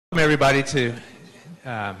Welcome everybody to,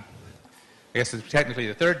 I guess it's technically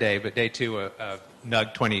the third day, but day 2 of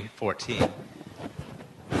NUG 2014. I'm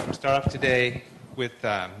going to start off today with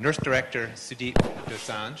NERSC Director Sudip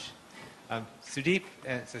Dosanjh. Sudip,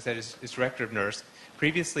 as I said, is Director of NERSC.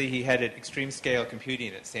 Previously, he headed extreme scale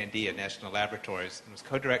computing at Sandia National Laboratories and was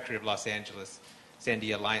co-director of Los Angeles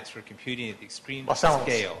Sandia Alliance for Computing at the Extreme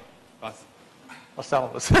Scale. Los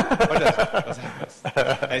Alamos.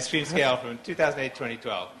 Extreme scale from 2008 to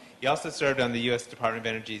 2012. He also served on the U.S. Department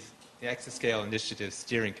of Energy's Exascale Initiative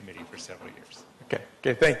Steering Committee for several years. Okay.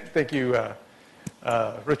 Thank you,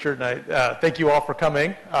 Richard, and thank you all for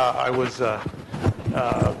coming. I was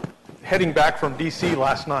heading back from D.C.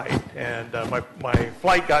 last night, and my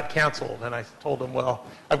flight got canceled, and I told them, well,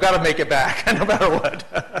 I've got to make it back no matter what.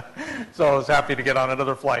 So I was happy to get on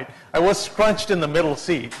another flight. I was scrunched in the middle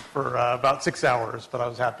seat for about 6 hours, but I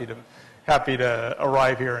was happy to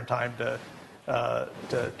arrive here in time to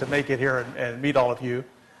make it here and meet all of you.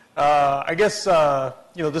 I guess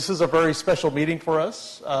this is a very special meeting for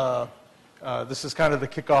us. This is kind of the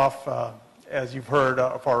kickoff, as you've heard,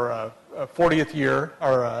 of our 40th year,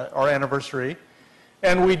 our anniversary,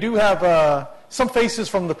 and we do have some faces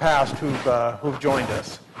from the past who've joined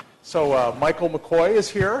us. So Michael McCoy is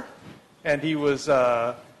here, and he was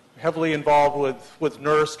heavily involved with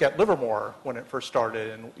NERSC at Livermore when it first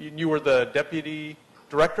started, and you were the deputy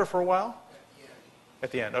director for a while. At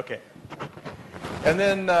the end, okay. And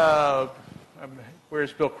then,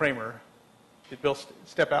 where's Bill Kramer? Did Bill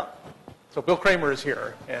step out? So Bill Kramer is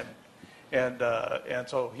here, and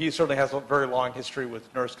so he certainly has a very long history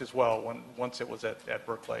with NERSC as well. Once it was at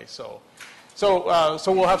Berkeley, so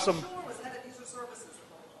we'll have some.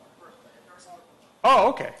 Oh,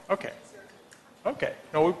 okay.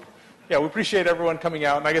 No, we appreciate everyone coming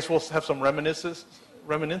out, and I guess we'll have some reminiscences.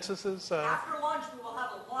 After lunch, we will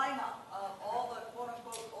have a lineup of all the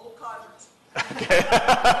quote-unquote old codgers. Okay.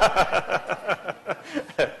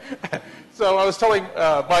 So I was telling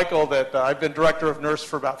Michael that I've been director of NERSC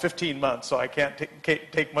for about 15 months, so I can't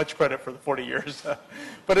take much credit for the 40 years.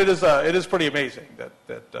 But it is pretty amazing that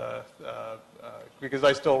because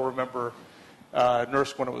I still remember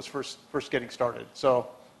NERSC when it was first getting started. So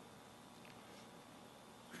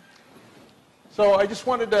I just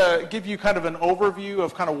wanted to give you kind of an overview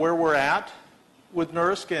of kind of where we're at with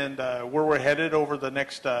NERSC and where we're headed over the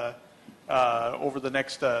next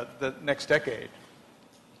decade.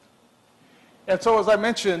 And so, as I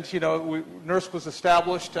mentioned, NERSC was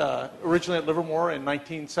established originally at Livermore in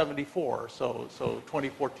 1974. So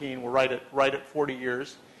 2014, we're right at 40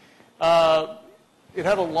 years. It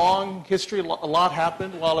had a long history. A lot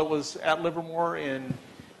happened while it was at Livermore. In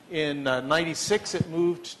 96, it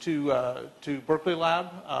moved to Berkeley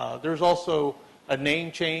Lab. There's also a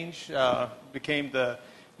name change. Became the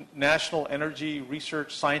National Energy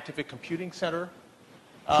Research Scientific Computing Center.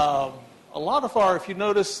 A lot of if you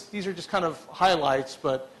notice, these are just kind of highlights,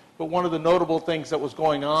 but one of the notable things that was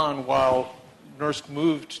going on while NERSC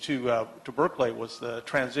moved to Berkeley was the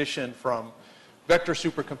transition from vector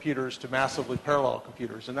supercomputers to massively parallel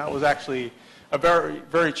computers, and that was actually a very,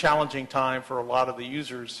 very challenging time for a lot of the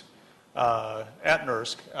users at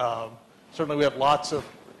NERSC. Certainly we have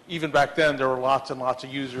even back then there were lots and lots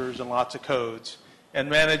of users and lots of codes, and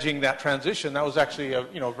managing that transition, that was actually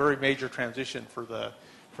a very major transition for the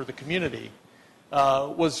community,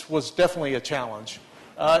 was definitely a challenge.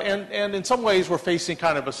 And in some ways we're facing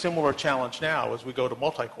kind of a similar challenge now as we go to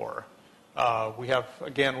multi-core. We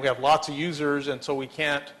have lots of users, and so we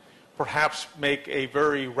can't perhaps make a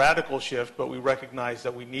very radical shift, but we recognize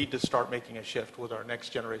that we need to start making a shift with our next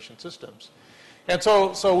generation systems. And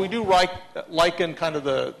so we do liken kind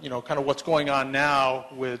of what's going on now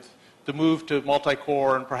with the move to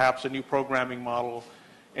multi-core and perhaps a new programming model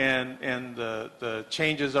and the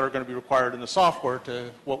changes that are going to be required in the software to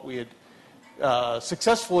what we had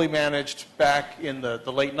successfully managed back in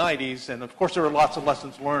the late 90s. And of course there were lots of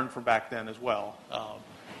lessons learned from back then as well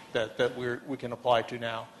that we can apply to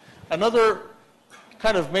now. Another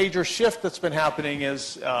kind of major shift that's been happening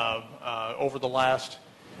is over the last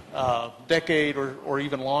decade or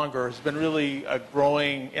even longer has been really a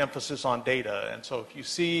growing emphasis on data. And so if you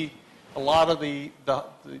see a lot of the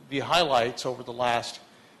highlights over the last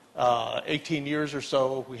 18 years or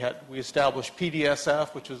so, we established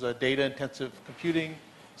PDSF, which is a data-intensive computing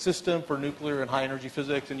system for nuclear and high-energy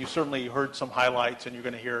physics, and you certainly heard some highlights, and you're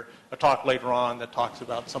going to hear a talk later on that talks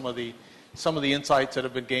about some of the insights that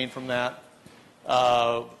have been gained from that.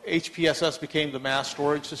 HPSS became the mass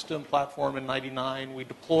storage system platform in '99. We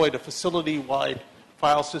deployed a facility-wide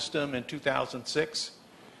file system in 2006.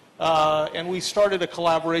 And we started a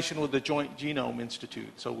collaboration with the Joint Genome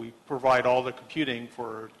Institute. So we provide all the computing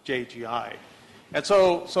for JGI. And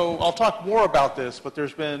so I'll talk more about this, but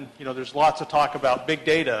there's lots of talk about big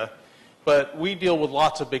data, but we deal with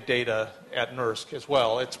lots of big data at NERSC as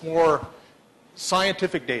well. It's more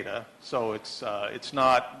scientific data, so it's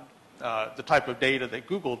not the type of data that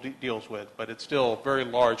Google deals with, but it's still very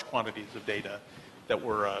large quantities of data that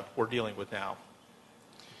we're dealing with now.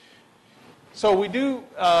 So we do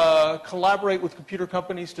collaborate with computer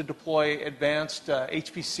companies to deploy advanced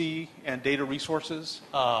HPC and data resources.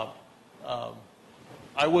 I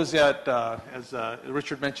was at, as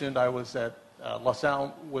Richard mentioned, I was at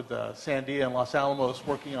with Sandia and Los Alamos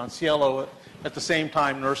working on Cielo. At the same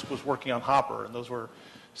time, NERSC was working on Hopper, and those were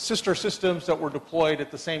sister systems that were deployed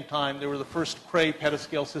at the same time. They were the first Cray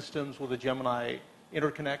petascale systems with a Gemini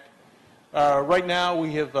interconnect. Right now,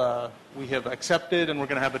 we have accepted, and we're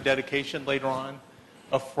going to have a dedication later on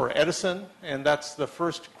for Edison, and that's the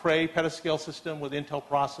first Cray petascale system with Intel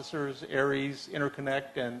processors, Aries,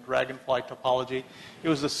 interconnect, and Dragonfly topology. It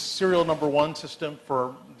was the serial number 1 system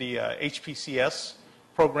for the HPCS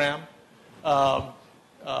program.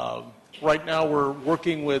 Right now, we're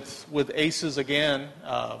working with ACES again.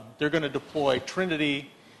 They're going to deploy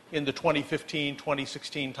Trinity in the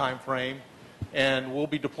 2015-2016 timeframe, and we'll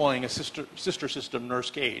be deploying a sister system,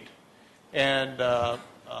 NERSC 8.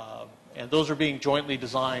 And those are being jointly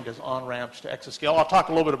designed as on-ramps to exascale. I'll talk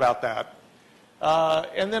a little bit about that.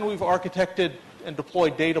 And then we've architected and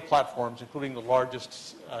deployed data platforms, including the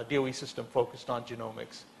largest DOE system focused on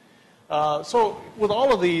genomics. So with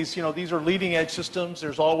all of these, these are leading-edge systems.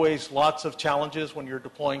 There's always lots of challenges when you're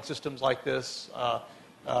deploying systems like this.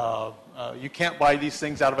 You can't buy these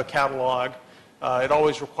things out of a catalog. It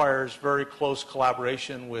always requires very close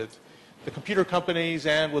collaboration with the computer companies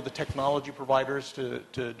and with the technology providers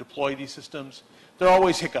to deploy these systems. There are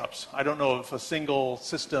always hiccups. I don't know of a single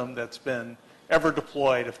system that's been ever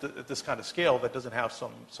deployed at this kind of scale that doesn't have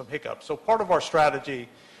some hiccups. So part of our strategy,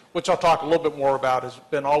 which I'll talk a little bit more about, has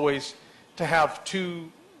been always to have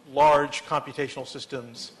 2 large computational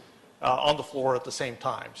systems on the floor at the same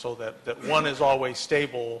time, so that one is always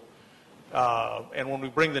stable, and when we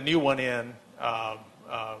bring the new one in,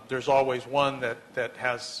 there's always one that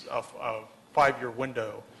has a 5-year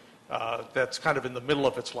window that's kind of in the middle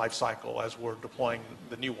of its life cycle as we're deploying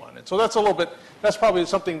the new one. And so that's probably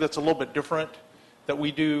something that's a little bit different that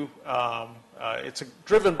we do. It's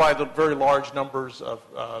driven by the very large numbers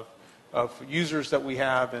of users that we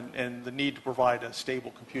have and the need to provide a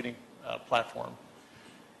stable computing platform.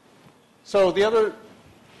 So the other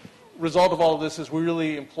result of all of this is we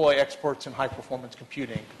really employ experts in high-performance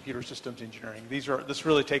computing, computer systems engineering. This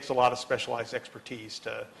really takes a lot of specialized expertise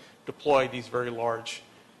to deploy these very large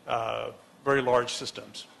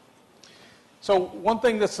systems. So one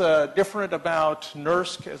thing that's different about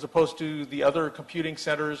NERSC as opposed to the other computing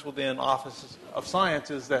centers within Office of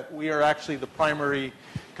Science is that we are actually the primary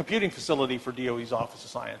computing facility for DOE's Office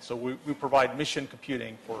of Science. So we provide mission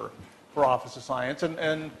computing for Office of Science.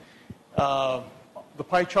 And the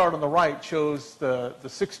pie chart on the right shows the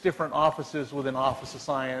 6 different offices within Office of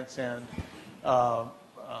Science and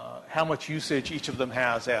how much usage each of them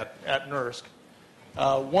has at NERSC.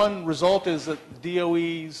 One result is that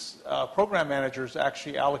DOE's program managers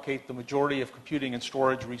actually allocate the majority of computing and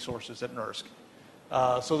storage resources at NERSC.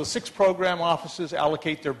 So the 6 program offices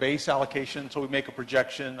allocate their base allocation, so we make a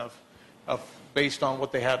projection of based on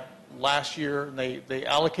what they had last year, and they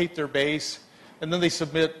allocate their base, and then they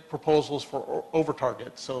submit proposals for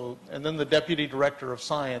over-target. And then the Deputy Director of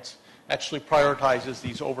Science actually prioritizes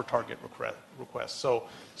these over-target requests.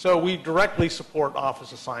 So we directly support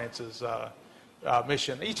Office of Science's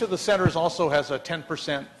mission. Each of the centers also has a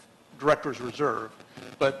 10% director's reserve,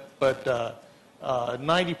 but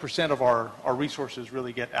 90% of our resources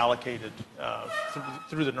really get allocated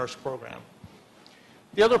through the NERSC program.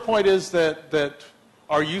 The other point is that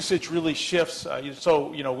our usage really shifts.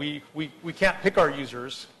 So we can't pick our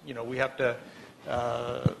users. We have to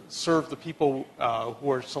serve the people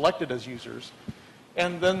who are selected as users.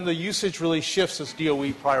 And then the usage really shifts as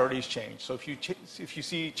DOE priorities change. So if you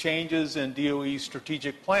see changes in DOE's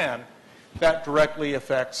strategic plan, that directly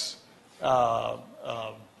affects the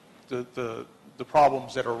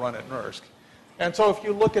problems that are run at NERSC. And so if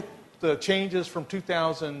you look at the changes from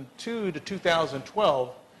 2002 to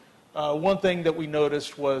 2012, one thing that we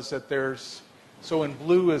noticed was that so in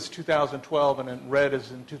blue is 2012 and in red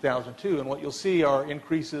is in 2002. And what you'll see are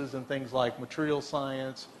increases in things like material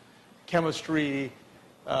science, chemistry,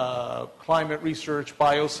 climate research,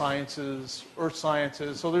 biosciences, earth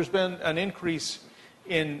sciences. So there's been an increase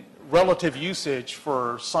in relative usage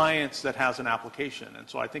for science that has an application. And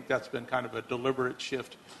so I think that's been kind of a deliberate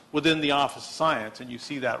shift within the Office of Science, and you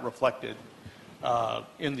see that reflected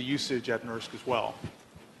in the usage at NERSC as well.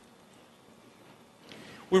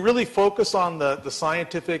 We really focus on the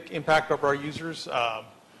scientific impact of our users.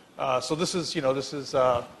 So this is,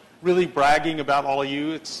 really bragging about all of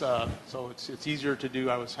you. So it's easier to do.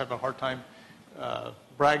 I was having a hard time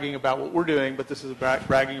bragging about what we're doing, but this is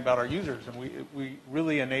bragging about our users, and we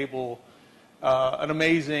really enable an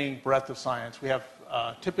amazing breadth of science. We have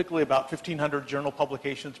typically about 1,500 journal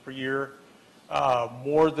publications per year,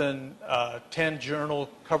 more than 10 journal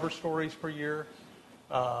cover stories per year.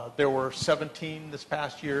 There were 17 this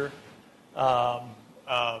past year.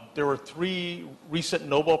 There were 3 recent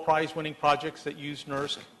Nobel Prize winning projects that used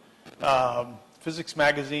NERSC. Physics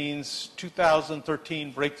Magazine's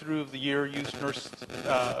 2013 Breakthrough of the Year used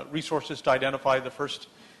NERSC resources to identify the first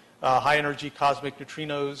high-energy cosmic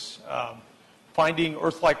neutrinos. Finding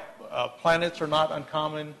Earth-like planets are not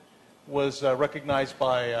uncommon was recognized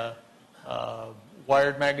by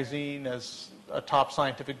Wired Magazine as a top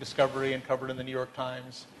scientific discovery and covered in the New York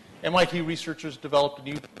Times. MIT researchers developed a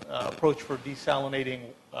new approach for desalinating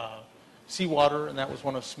seawater, and that was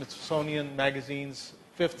one of Smithsonian Magazine's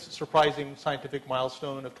 5th surprising scientific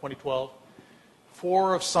milestone of 2012.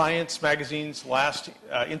 4 of Science Magazine's last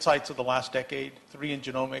insights of the last decade, 3 in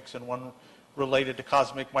genomics and 1 related to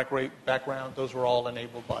cosmic microwave background. Those were all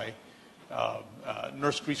enabled by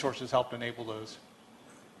NERSC resources helped enable those.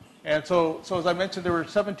 And so as I mentioned, there were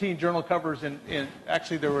 17 journal covers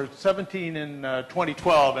actually there were 17 in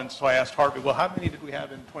 2012, and so I asked Harvey, well, how many did we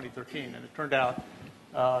have in 2013? And it turned out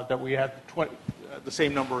that we had the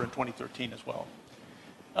same number in 2013 as well.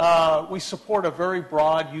 We support a very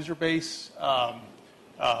broad user base.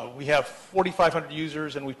 We have 4,500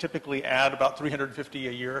 users, and we typically add about 350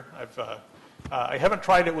 a year. I haven't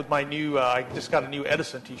tried it with my new, I just got a new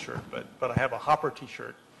Edison t-shirt, but I have a Hopper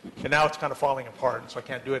t-shirt. And now it's kind of falling apart, so I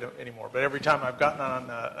can't do it anymore. But every time I've gotten on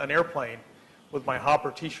an airplane with my Hopper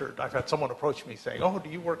t-shirt, I've had someone approach me saying, oh, do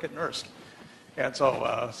you work at NERSC? And so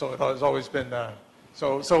it has always been,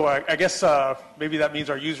 I guess maybe that means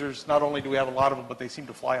our users, not only do we have a lot of them, but they seem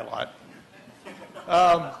to fly a lot.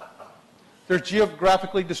 They're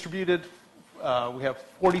geographically distributed. We have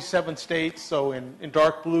 47 states, so in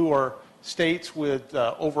dark blue are states with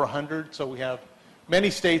over 100, so we have many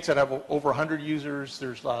states that have over 100 users.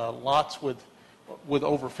 There's lots with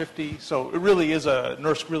over 50. So it really is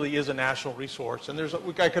NERSC really is a national resource. And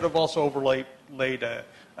I could have also overlaid an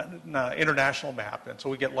international map. And so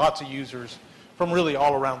we get lots of users from really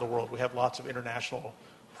all around the world. We have lots of international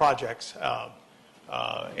projects.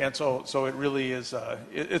 And so it really is,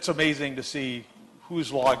 it's amazing to see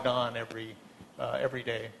who's logged on every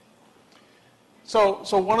day. So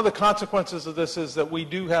one of the consequences of this is that we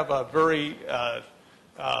do have a very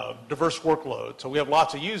diverse workload. So we have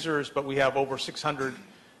lots of users, but we have over 600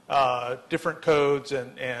 different codes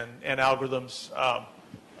and algorithms.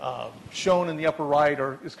 Shown in the upper right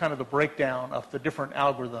is kind of the breakdown of the different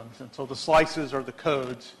algorithms. And so the slices are the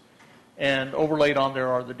codes, and overlaid on there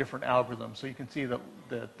are the different algorithms. So you can see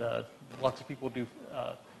that lots of people do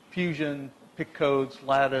fusion, pick codes,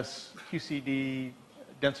 lattice, QCD,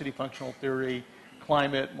 density functional theory,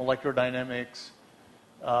 climate, molecular dynamics,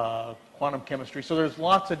 quantum chemistry. So there's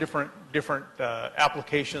lots of different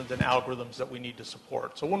applications and algorithms that we need to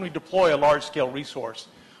support. So when we deploy a large-scale resource,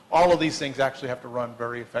 all of these things actually have to run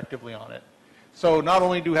very effectively on it. So not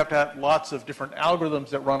only do we have to have lots of different algorithms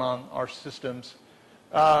that run on our systems,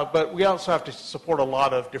 but we also have to support a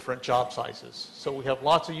lot of different job sizes. So we have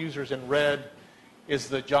lots of users. In red is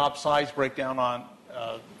the job size breakdown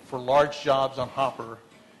for large jobs on Hopper.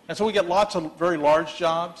 And so we get lots of very large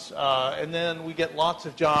jobs, and then we get lots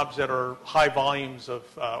of jobs that are high volumes of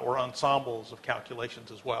or ensembles of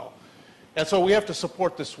calculations as well. And so we have to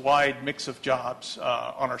support this wide mix of jobs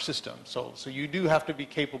on our system. So you do have to be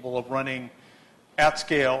capable of running at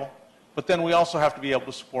scale, but then we also have to be able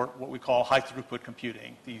to support what we call high throughput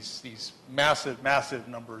computing, these massive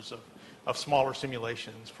numbers of smaller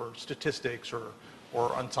simulations for statistics or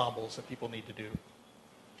ensembles that people need to do.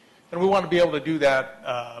 And we want to be able to do that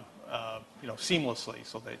seamlessly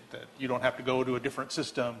so that you don't have to go to a different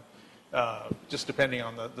system just depending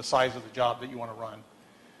on the size of the job that you want to run.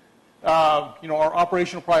 Our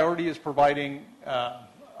operational priority is providing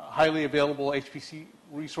highly available HPC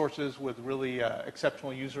resources with really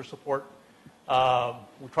exceptional user support.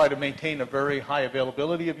 We try to maintain a very high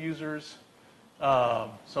availability of users.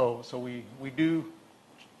 So we do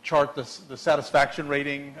chart the satisfaction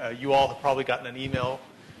rating. You all have probably gotten an email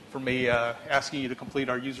from me asking you to complete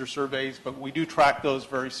our user surveys, but we do track those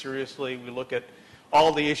very seriously. We look at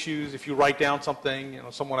all the issues. If you write down something,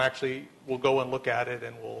 someone actually will go and look at it,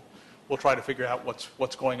 and we'll try to figure out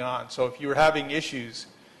what's going on. So if you're having issues,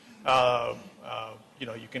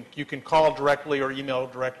 you can call directly or email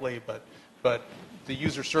directly, but the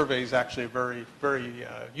user survey is actually a very, very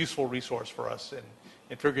useful resource for us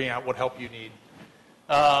in figuring out what help you need.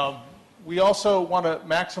 We also want to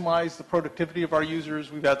maximize the productivity of our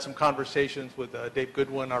users. We've had some conversations with Dave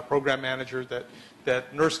Goodwin, our program manager,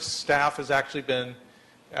 that NERSC staff has actually been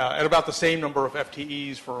at about the same number of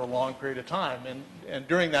FTEs for a long period of time. And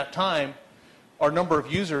during that time, our number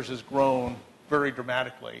of users has grown very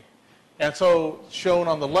dramatically. And so shown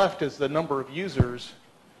on the left is the number of users,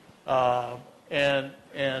 and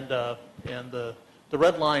the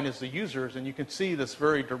red line is the users. And you can see this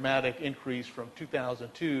very dramatic increase from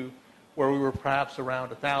 2002, where we were perhaps around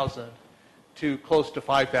 1,000, to close to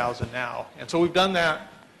 5,000 now. And so we've done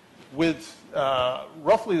that with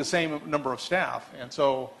roughly the same number of staff. And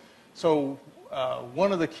so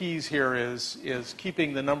one of the keys here is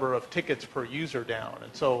keeping the number of tickets per user down.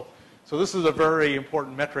 And so this is a very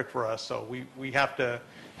important metric for us. So we have to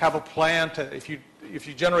have a plan to, if you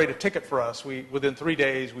generate a ticket for us, within 3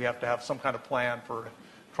 days we have to have some kind of plan for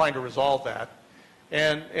trying to resolve that.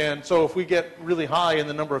 And so if we get really high in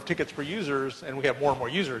the number of tickets per users, and we have more and more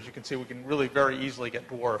users, you can see we can really very easily get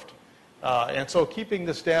dwarfed. And so keeping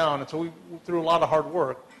this down, and so through a lot of hard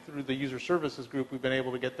work, through the user services group, we've been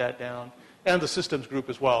able to get that down, and the systems group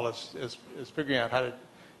as well, as figuring out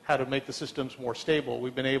how to make the systems more stable.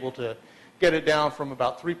 We've been able to get it down from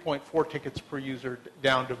about 3.4 tickets per user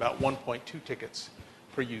down to about 1.2 tickets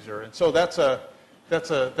per user. And so that's a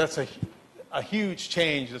huge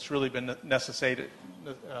change that's really been necessitated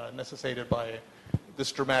by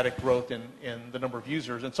this dramatic growth in the number of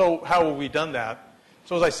users. And so how have we done that?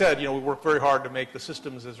 So as I said, we work very hard to make the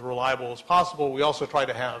systems as reliable as possible. We also try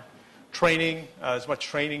to have training, as much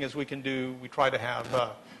training as we can do. We try to have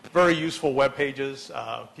very useful web pages.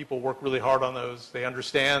 People work really hard on those. They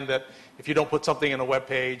understand that if you don't put something in a web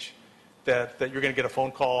page, that you're going to get a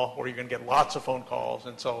phone call, or you're going to get lots of phone calls.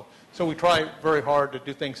 And so we try very hard to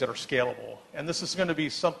do things that are scalable. And this is going to be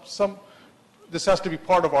this has to be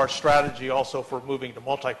part of our strategy also for moving to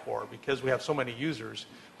multi-core, because we have so many users.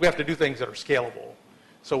 We have to do things that are scalable.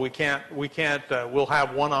 So we'll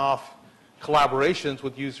have one-off collaborations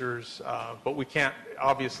with users, but we can't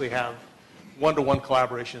obviously have one-to-one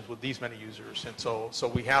collaborations with these many users. And so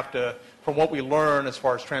we have to, from what we learn as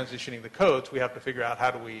far as transitioning the codes, we have to figure out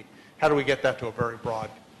how do we get that to a very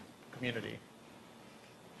broad community.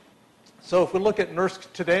 So if we look at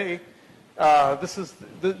NERSC today,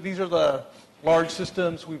 these are the large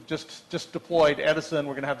systems. We've just deployed Edison.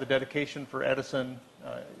 We're going to have the dedication for Edison,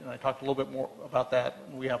 and I talked a little bit more about that.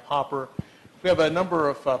 We have Hopper. We have a number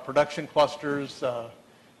of production clusters,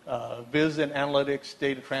 viz and analytics,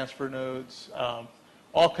 data transfer nodes,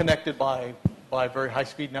 all connected by very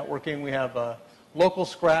high-speed networking. We have local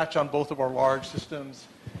scratch on both of our large systems,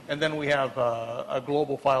 and then we have a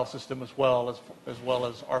global file system as well as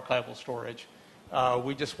archival storage.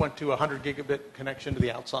 We just went to a 100 gigabit connection to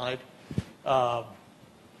the outside. So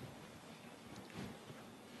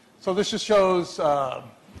this just shows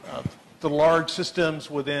the large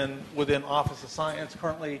systems within Office of Science.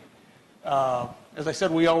 Currently, as I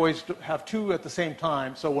said, we always have two at the same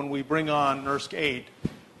time. So when we bring on NERSC 8,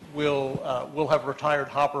 we'll have retired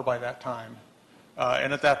Hopper by that time,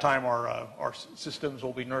 and at that time our systems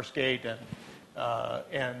will be NERSC 8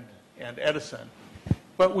 and Edison.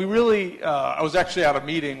 But we really, I was actually at a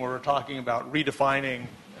meeting where we were talking about redefining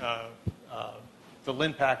the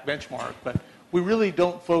LINPACK benchmark, but we really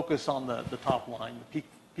don't focus on the top line, the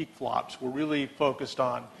peak flops. We're really focused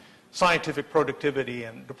on scientific productivity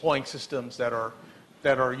and deploying systems that are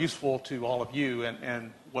useful to all of you.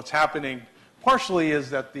 And what's happening partially is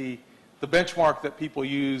that the benchmark that people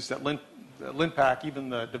use, that LINPACK, even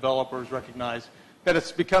the developers recognize, that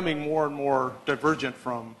it's becoming more and more divergent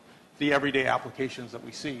from the everyday applications that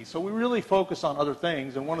we see. So we really focus on other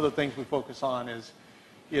things, and one of the things we focus on is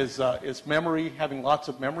memory, having lots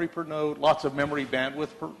of memory per node, lots of memory bandwidth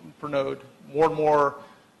per node. More and more,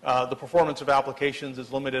 the performance of applications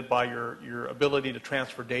is limited by your ability to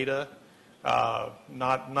transfer data,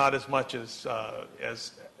 not as much as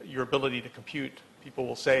your ability to compute. People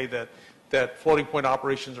will say that floating point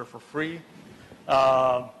operations are for free,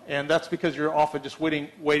 and that's because you're often just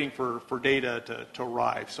waiting for data to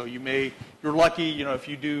arrive. So you're lucky, if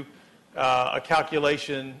you do a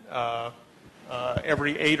calculation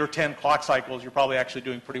every 8 or 10 clock cycles, you're probably actually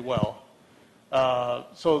doing pretty well.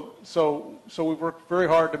 So we worked very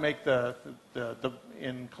hard to make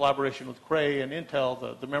in collaboration with Cray and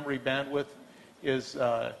Intel, the memory bandwidth is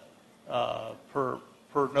per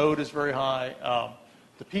node is very high.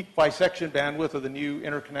 The peak bisection bandwidth of the new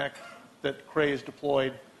interconnect that Cray has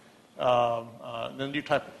deployed, the new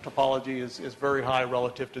topology is very high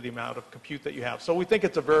relative to the amount of compute that you have. So we think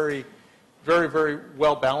it's a very, very, very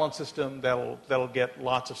well-balanced system that'll get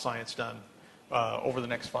lots of science done over the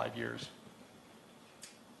next 5 years.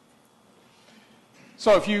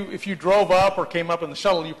 So if you drove up or came up in the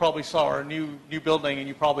shuttle, you probably saw our new building, and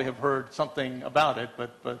you probably have heard something about it.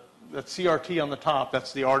 But that CRT on the top,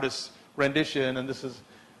 that's the artist's rendition, and this is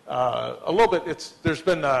a little bit. There's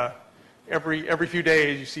been every few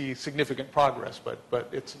days you see significant progress, but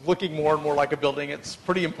it's looking more and more like a building. It's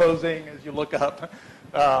pretty imposing as you look up.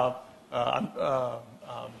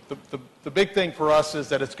 The big thing for us is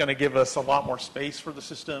that it's going to give us a lot more space for the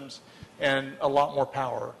systems and a lot more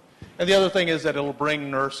power. And the other thing is that it'll bring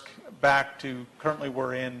NERSC back to, currently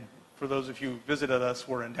we're in, for those of you who visited us,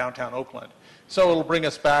 we're in downtown Oakland. So it'll bring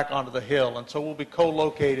us back onto the hill, and so we'll be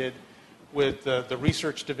co-located with the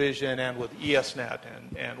research division and with ESNet,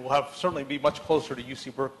 and we'll have certainly be much closer to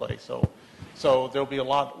UC Berkeley. So there'll be a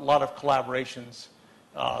lot of collaborations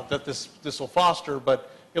that this will foster,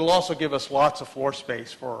 but it'll also give us lots of floor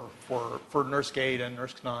space for NERSC 8 and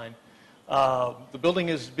NERSC 9. The building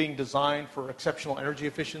is being designed for exceptional energy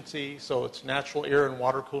efficiency, so it's natural air and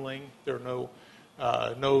water cooling. There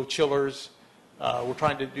are no chillers. We're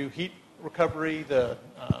trying to do heat recovery.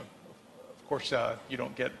 Of course, you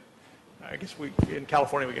don't get. I guess in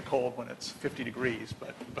California we get cold when it's 50 degrees,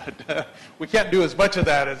 but we can't do as much of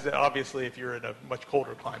that as obviously if you're in a much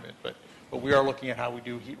colder climate. But we are looking at how we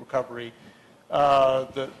do heat recovery.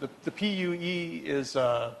 The PUE is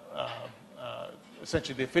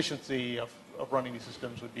essentially the efficiency of running these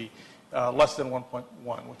systems would be less than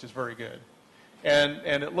 1.1, which is very good.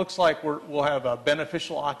 And it looks like we'll have a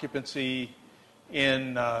beneficial occupancy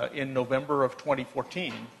in November of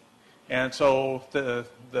 2014. And so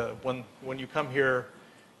when you come here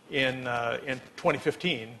in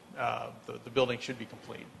 2015, the building should be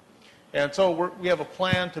complete. And so we have a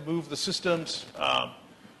plan to move the systems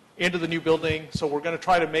into the new building. So we're going to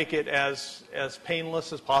try to make it as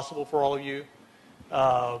painless as possible for all of you.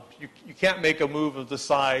 You can't make a move of this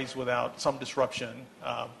size without some disruption.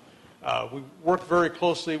 We worked very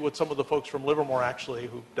closely with some of the folks from Livermore, actually,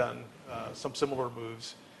 who've done some similar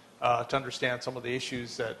moves to understand some of the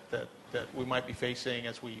issues that we might be facing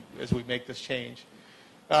as we make this change.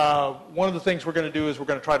 One of the things we're going to do is we're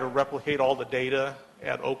going to try to replicate all the data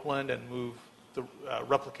at Oakland and move the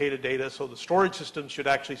replicated data. So the storage systems should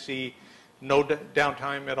actually see no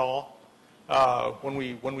downtime at all when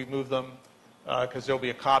we move them, because there'll be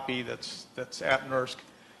a copy that's at NERSC.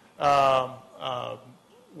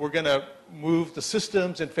 We're going to move the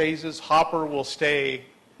systems in phases. Hopper will stay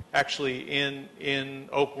actually in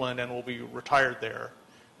Oakland and will be retired there.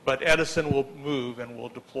 But Edison will move and will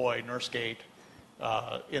deploy NERSC 8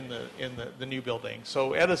 in the new building.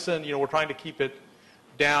 So Edison, we're trying to keep it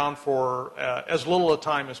down for as little a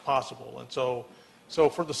time as possible. And so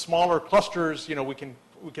for the smaller clusters, we can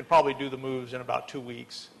probably do the moves in about 2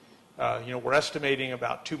 weeks. We're estimating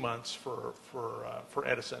about 2 months for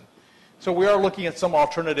Edison. So we are looking at some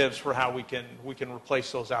alternatives for how we can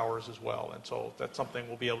replace those hours as well. And so that's something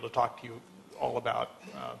we'll be able to talk to you all about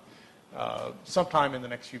sometime in the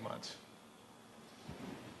next few months.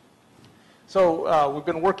 So we've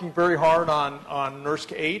been working very hard on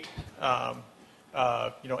NERSC 8.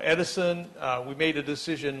 Edison, we made a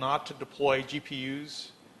decision not to deploy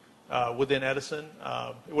GPUs within Edison.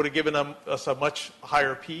 It would have given us a much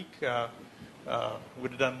higher peak. We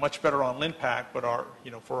would have done much better on LINPACK, but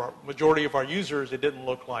for our majority of our users, it didn't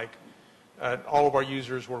look like all of our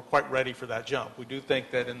users were quite ready for that jump. We do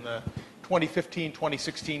think that in the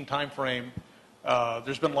 2015-2016 timeframe,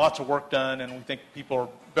 there's been lots of work done, and we think people are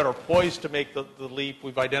better poised to make the leap.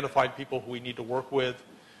 We've identified people who we need to work with.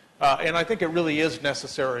 And I think it really is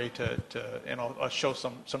necessary and I'll show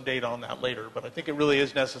some data on that later, but I think it really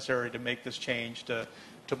is necessary to make this change to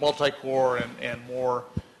multi-core and more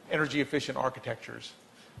energy efficient architectures.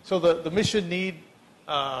 So the mission need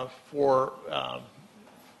for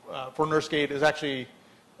NERSC 8 is actually,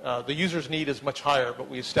 the user's need is much higher, but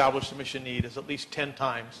we established the mission need is at least 10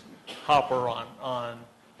 times Hopper on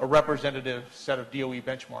a representative set of DOE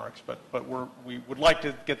benchmarks, but we would like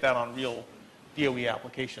to get that on real DOE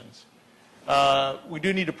applications. We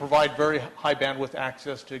do need to provide very high bandwidth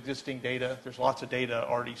access to existing data. There's lots of data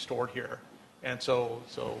already stored here. And so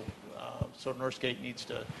NERSC 8 needs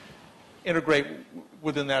to integrate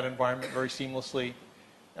within that environment very seamlessly.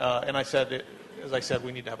 And as I said,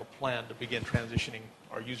 we need to have a plan to begin transitioning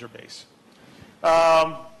our user base.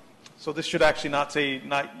 So this should actually not say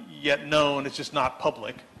not yet known, it's just not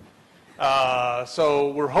public.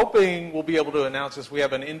 So we're hoping we'll be able to announce this. We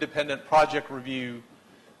have an independent project review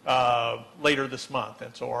later this month.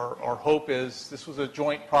 And so our hope is this was a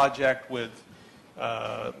joint project with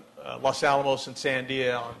Los Alamos and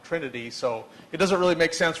Sandia on Trinity. So it doesn't really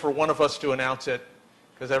make sense for one of us to announce it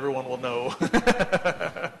because everyone will know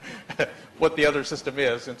what the other system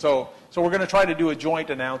is. And so we're going to try to do a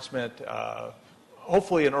joint announcement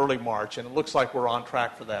hopefully in early March, and it looks like we're on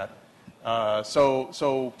track for that.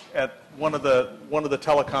 So at one of the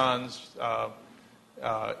telecons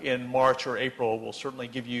in March or April, we'll certainly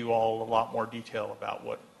give you all a lot more detail about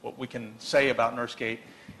what we can say about NERSC.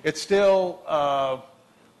 It's still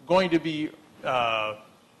going to be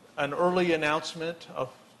an early announcement of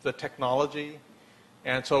the technology,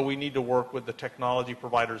 and so we need to work with the technology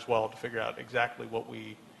provider as well to figure out exactly what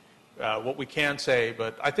we can say.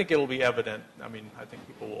 But I think it'll be evident. I mean, I think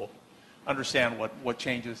people will understand what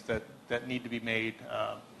changes that need to be made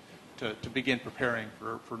to begin preparing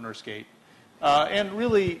for NERSC. And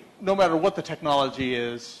really, no matter what the technology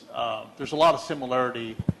is, there's a lot of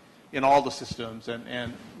similarity in all the systems,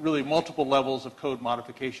 and really multiple levels of code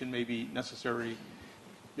modification may be necessary.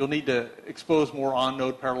 You'll need to expose more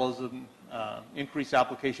on-node parallelism, increase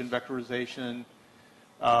application vectorization.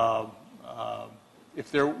 If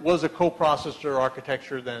there was a coprocessor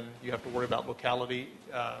architecture, then you have to worry about locality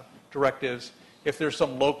directives. If there's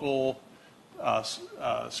some local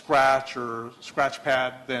scratch or scratch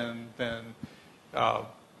pad, then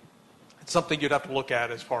it's something you'd have to look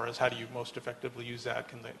at as far as how do you most effectively use that.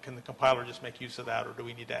 Can the compiler just make use of that, or do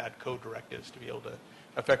we need to add code directives to be able to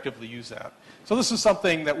effectively use that? So this is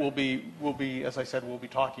something that we'll be, as I said, we'll be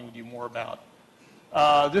talking with you more about.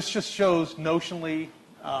 This just shows notionally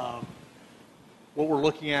what we're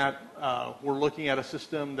looking at. We're looking at a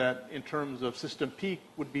system that, in terms of system peak,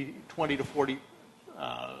 would be 20 to 40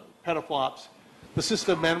 petaflops. The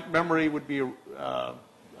system memory would be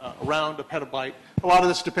around a petabyte. A lot of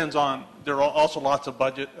this depends on, there are also lots of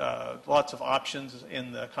budget, lots of options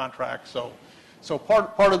in the contract. So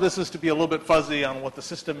part of this is to be a little bit fuzzy on what the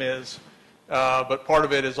system is, but part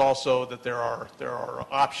of it is also that there are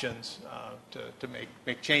options to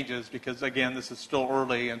make changes, because again, this is still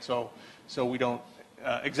early, and so we don't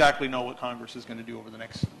exactly know what Congress is going to do over the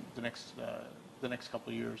next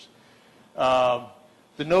couple of years.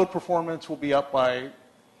 The node performance will be up by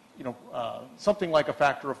something like a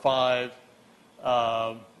factor of 5.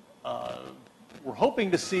 We're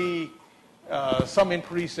hoping to see some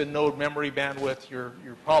increase in node memory bandwidth. You're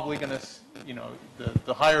probably going to,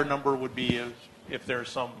 the higher number would be if there's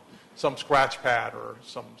some scratch pad or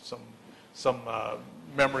some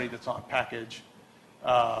memory that's on package.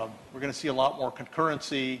 We're going to see a lot more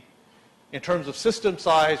concurrency. In terms of system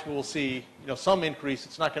size, we will see some increase.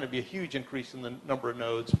 It's not going to be a huge increase in the number of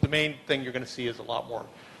nodes. The main thing you're going to see is a lot more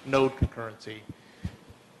node concurrency.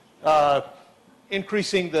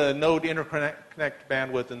 Increasing the node interconnect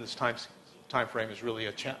bandwidth in this time frame is really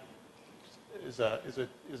a challenge.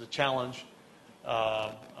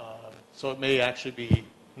 So it may actually be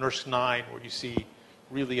NERSC 9 where you see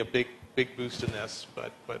really a big boost in this,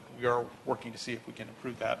 but we are working to see if we can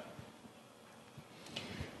improve that.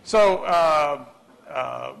 So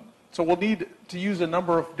we'll need to use a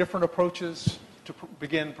number of different approaches to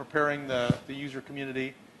begin preparing the user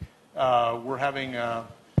community. We're having,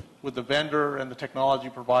 with the vendor and the technology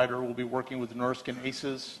provider, we'll be working with NERSC and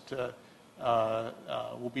ACES to,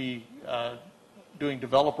 we'll be doing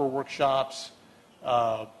developer workshops,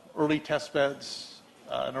 early test beds,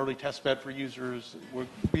 an early test bed for users. We'll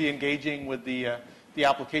be engaging with the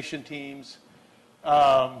application teams.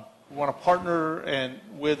 We want to partner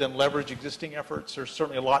with and leverage existing efforts. There's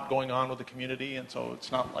certainly a lot going on with the community, and so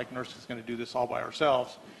it's not like NERSC is going to do this all by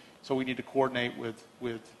ourselves. So we need to coordinate with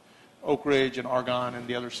Oak Ridge and Argonne and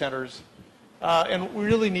the other centers. And we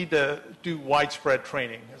really need to do widespread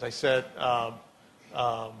training. As I said,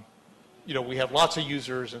 we have lots of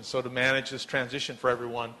users, and so to manage this transition for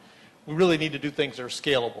everyone, we really need to do things that are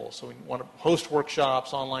scalable. So we want to host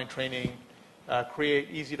workshops, online training, create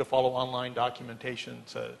easy-to-follow online documentation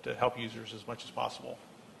to help users as much as possible.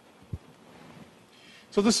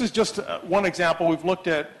 So this is just one example. We've looked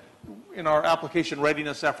at, in our application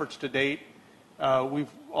readiness efforts to date, we've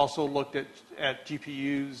also looked at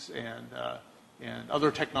GPUs and other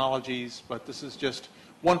technologies, but this is just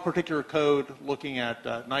one particular code looking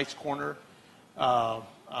at Knight's Corner.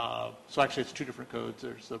 So actually it's two different codes.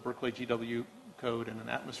 There's the Berkeley GW code and an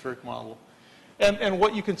atmospheric model. And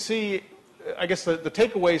what you can see, I guess the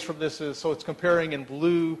takeaways from this is, so it's comparing in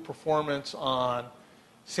blue performance on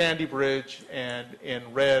Sandy Bridge and in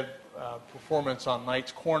red performance on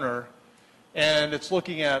Knight's Corner. And it's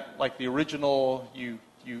looking at like the original, you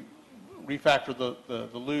refactor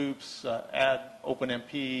the loops, add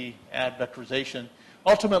OpenMP, add vectorization.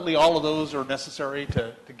 Ultimately, all of those are necessary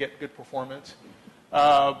to get good performance.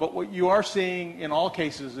 But what you are seeing in all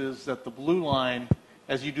cases is that the blue line,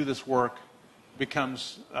 as you do this work,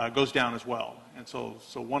 goes down as well. And so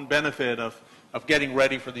one benefit of getting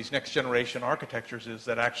ready for these next generation architectures is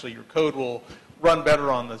that actually your code will run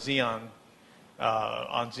better on the Xeon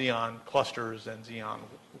clusters and Xeon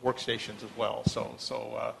workstations as well. So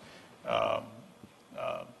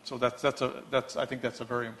that's I think that's a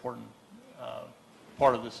very important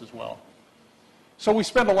part of this as well. So we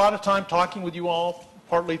spend a lot of time talking with you all,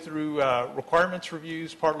 partly through requirements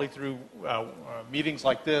reviews, partly through meetings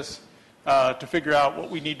like this, to figure out what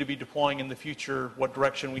we need to be deploying in the future, what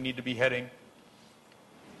direction we need to be heading.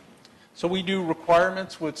 So we do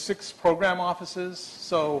requirements with 6 program offices.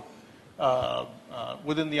 So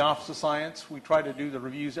within the Office of Science, we try to do the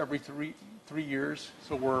reviews every 3 years.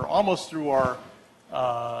 So we're almost through our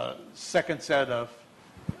second set of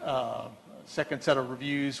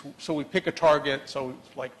reviews. So we pick a target. So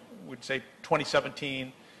like we'd say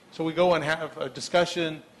 2017. So we go and have a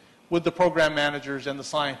discussion with the program managers and the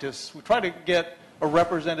scientists. We try to get a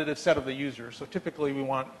representative set of the users. So typically we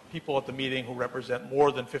want people at the meeting who represent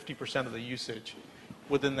more than 50% of the usage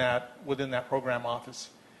within that program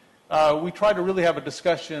office. We try to really have a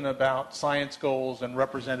discussion about science goals and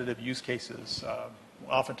representative use cases.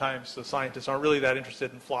 Oftentimes the scientists aren't really that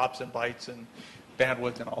interested in flops and bytes and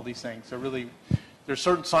bandwidth and all these things. There's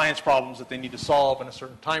certain science problems that they need to solve in a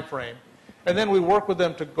certain time frame. And then we work with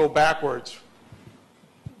them to go backwards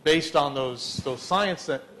based on those science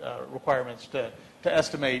requirements to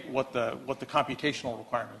estimate what the computational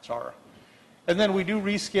requirements are. And then we do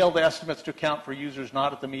rescale the estimates to account for users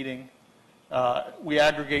not at the meeting. We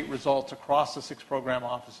aggregate results across the 6 program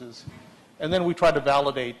offices. And then we try to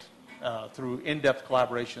validate through in-depth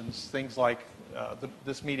collaborations, things like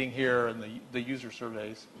this meeting here and the user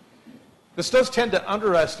surveys. This does tend to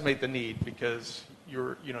underestimate the need because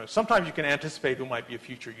sometimes you can anticipate who might be a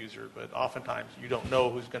future user, but oftentimes you don't know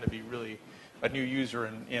who's going to be really a new user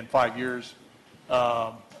in 5 years.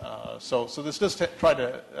 So this does try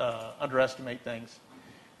to underestimate things.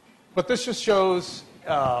 But this just shows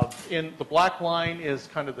in the black line is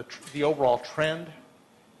kind of the overall trend,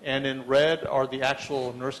 and in red are the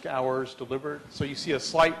actual NERSC hours delivered. So you see a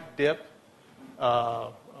slight dip,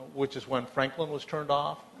 which is when Franklin was turned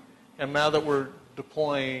off. And now that we're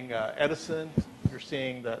deploying Edison, you're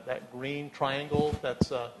seeing that green triangle.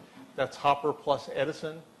 That's Hopper plus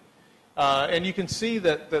Edison. And you can see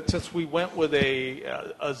that since we went with a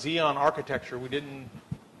Xeon architecture, we didn't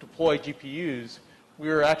deploy GPUs, we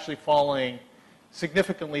were actually falling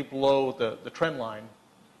significantly below the trend line.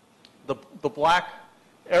 The black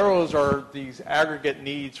arrows are these aggregate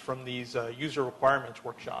needs from these user requirements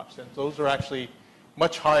workshops, and those are actually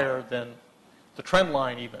much higher than the trend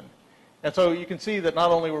line even. And so you can see that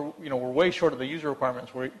not only we're way short of the user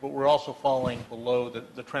requirements, but we're also falling below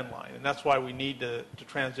the trend line, and that's why we need to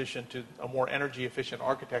transition to a more energy efficient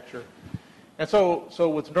architecture. And so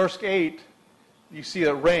with NERSC 8, you see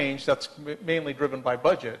a range that's mainly driven by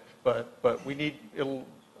budget, but it'll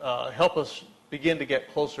help us begin to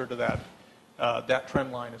get closer to that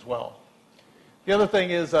trend line as well. The other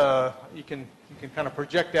thing is you can kind of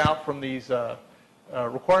project out from these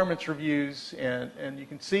requirements reviews, and you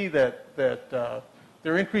can see that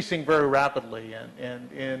they're increasing very rapidly.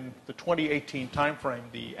 And in the 2018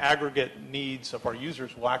 timeframe, the aggregate needs of our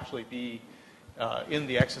users will actually be in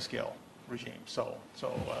the exascale regime.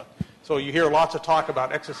 So you hear lots of talk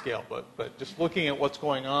about exascale, but just looking at what's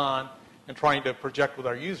going on and trying to project with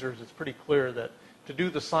our users, it's pretty clear that to do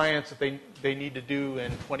the science that they need to do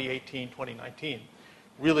in 2018, 2019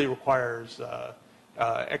 really requires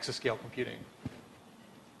exascale computing.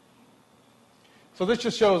 So this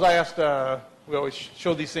just shows, I asked, we always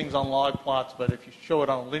show these things on log plots, but if you show it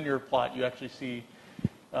on a linear plot, you actually see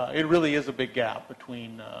it really is a big gap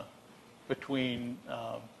between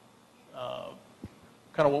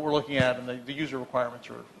kind of what we're looking at, and the user requirements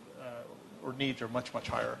or needs are much, much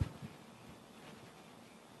higher.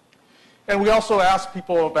 And we also ask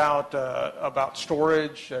people about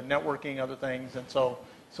storage, networking, other things, and so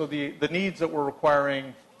the needs that we're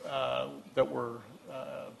requiring, that we're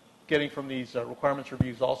getting from these requirements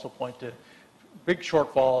reviews also point to big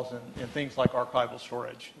shortfalls in things like archival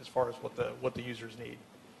storage as far as what the users need.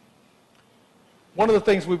 One of the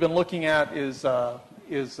things we've been looking at is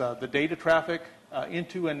the data traffic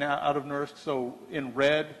into and out of NERSC. So in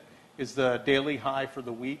red is the daily high for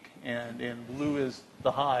the week, and in blue is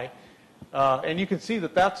the high. And you can see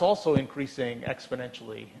that that's also increasing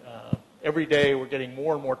exponentially. Every day we're getting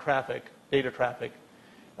more and more traffic, data traffic.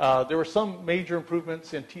 There were some major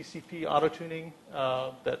improvements in TCP auto-tuning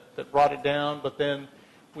that brought it down, but then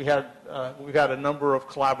we've had a number of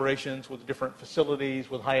collaborations with different facilities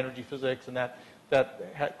with high energy physics, and that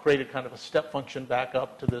created kind of a step function back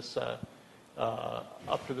up to this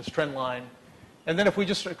trend line. And then if we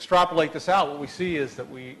just extrapolate this out, what we see is that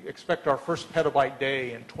we expect our first petabyte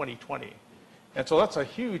day in 2020. And so that's a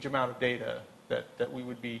huge amount of data that we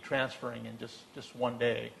would be transferring in just one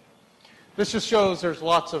day. This just shows there's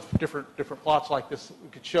lots of different plots like this we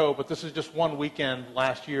could show, but this is just one weekend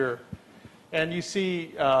last year. And you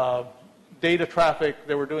see data traffic.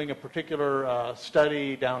 They were doing a particular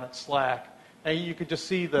study down at SLAC, and you could just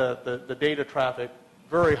see the data traffic,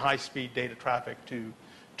 very high-speed data traffic to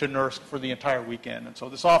NERSC for the entire weekend. And so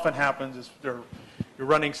this often happens is you're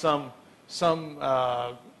running some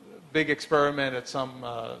big experiment at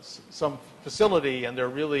some facility, and they're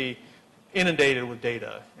really inundated with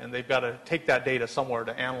data, and they've got to take that data somewhere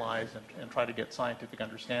to analyze and try to get scientific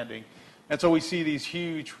understanding. And so we see these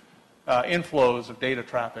huge inflows of data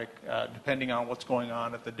traffic depending on what's going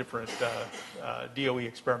on at the different DOE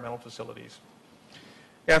experimental facilities.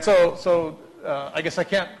 And so I guess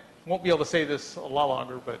won't be able to say this a lot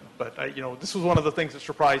longer, but this was one of the things that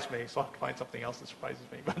surprised me, so I'll have to find something else that surprises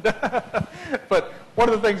me. But one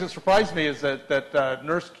of the things that surprised me is that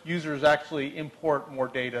NERSC users actually import more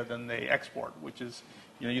data than they export, which is,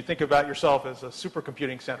 you think about yourself as a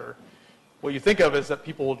supercomputing center. What you think of is that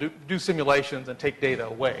people will do simulations and take data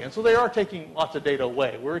away. And so they are taking lots of data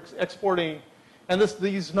away. We're exporting, and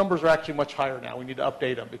these numbers are actually much higher now. We need to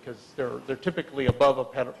update them because they're typically above a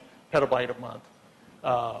petabyte a month.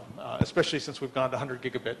 Especially since we've gone to 100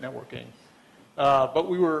 gigabit networking. But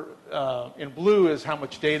we were, in blue is how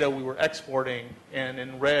much data we were exporting, and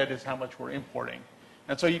in red is how much we're importing.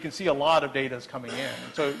 And so you can see a lot of data is coming in.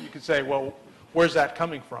 And so you could say, well, where's that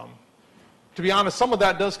coming from? To be honest, some of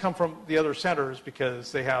that does come from the other centers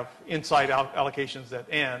because they have inside allocations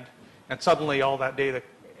that end, and suddenly all that data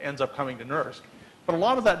ends up coming to NERSC. But a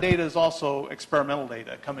lot of that data is also experimental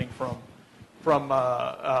data coming from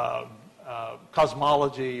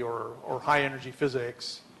cosmology or high energy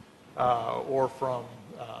physics, or from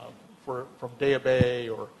Daya Bay,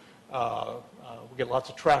 or we get lots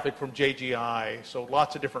of traffic from JGI. So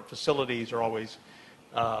lots of different facilities are always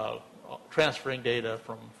transferring data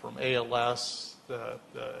from ALS, the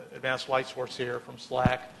Advanced Light Source here, from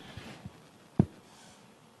SLAC.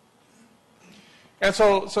 And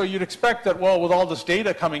so you'd expect that, well, with all this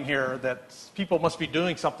data coming here, that people must be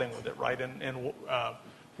doing something with it, right? And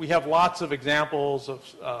we have lots of examples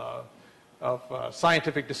of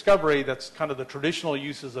scientific discovery that's kind of the traditional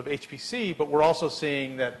uses of HPC, but we're also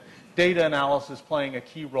seeing that data analysis is playing a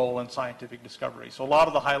key role in scientific discovery. So a lot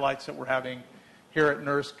of the highlights that we're having here at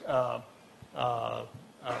NERSC,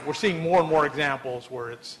 we're seeing more and more examples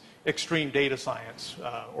where it's extreme data science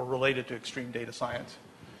or related to extreme data science.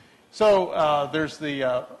 So there's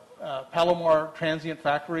the Palomar Transient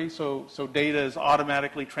Factory. So data is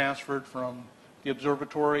automatically transferred from the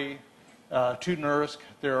observatory to NERSC.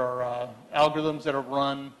 There are algorithms that are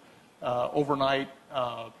run overnight.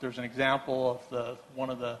 There's an example of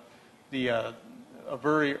a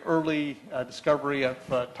very early discovery of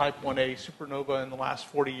type 1a supernova in the last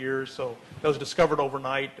 40 years. So that was discovered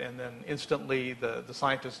overnight, and then instantly the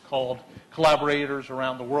scientists called collaborators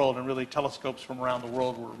around the world, and really telescopes from around the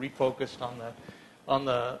world were refocused on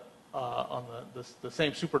the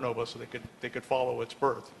same supernova, so they could follow its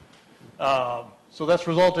birth. So that's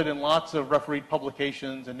resulted in lots of refereed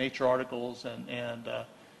publications and Nature articles, and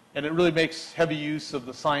it really makes heavy use of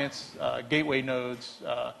the science gateway nodes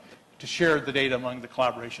to share the data among the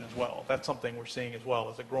collaboration as well. That's something we're seeing as well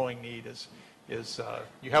as a growing need is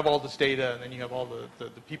you have all this data, and then you have all the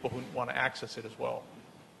people who want to access it as well.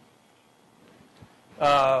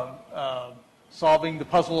 Solving the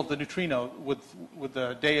puzzle of the neutrino. With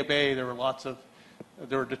the Daya Bay, there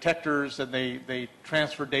were detectors, and they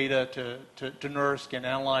transferred data to NERSC and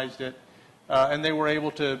analyzed it. And they were able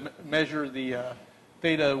to measure the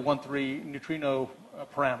theta 1,3 neutrino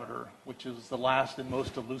parameter, which is the last and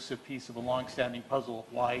most elusive piece of a long-standing puzzle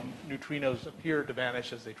of why neutrinos appear to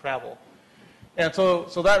vanish as they travel. And so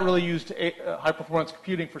that really used high-performance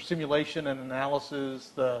computing for simulation and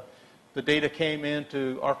analysis. The data came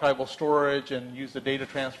into archival storage and used the data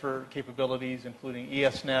transfer capabilities, including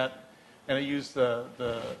ESNet, and it used the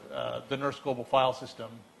NERSC global file system,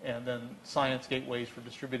 and then science gateways for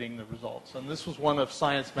distributing the results. And this was one of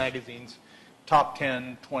Science Magazine's top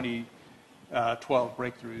 10 2012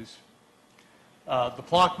 breakthroughs. The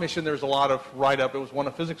Planck mission, there's a lot of write-up. It was one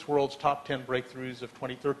of Physics World's top 10 breakthroughs of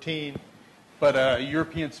 2013. But a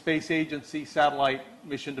European Space Agency satellite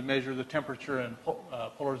mission to measure the temperature and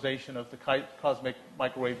polarization of the cosmic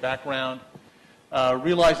microwave background.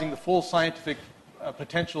 Realizing the full scientific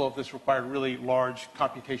potential of this required really large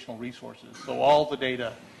computational resources. So all the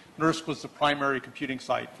data, NERSC was the primary computing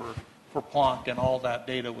site for Planck, and all that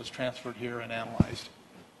data was transferred here and analyzed.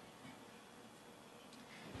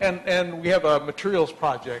 And we have a materials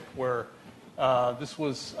project where this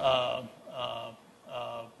was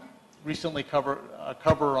recently a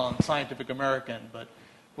cover on Scientific American, but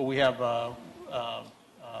we have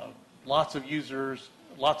lots of users,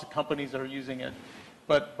 lots of companies that are using it.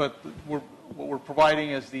 But what we're providing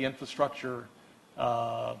is the infrastructure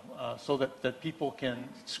so that people can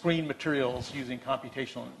screen materials using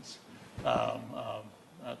computations.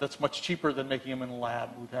 That's much cheaper than making them in a lab.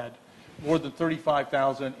 We've had more than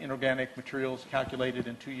 35,000 inorganic materials calculated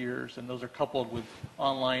in 2 years, and those are coupled with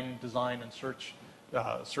online design and search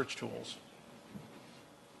tools.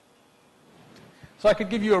 So I could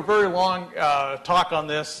give you a very long talk on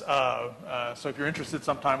this. So if you're interested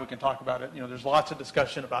sometime, we can talk about it. You know, there's lots of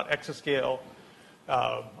discussion about exascale.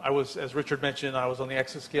 As Richard mentioned, I was on the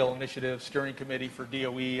Exascale Initiative Steering Committee for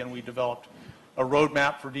DOE, and we developed a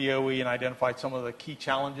roadmap for DOE and identified some of the key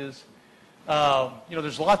challenges. You know,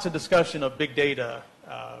 there's lots of discussion of big data.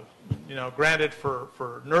 You know, granted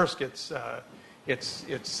for NERSC,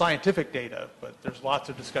 it's scientific data, but there's lots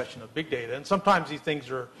of discussion of big data. And sometimes these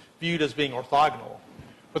things are viewed as being orthogonal,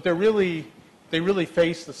 but they really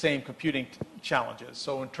face the same computing challenges.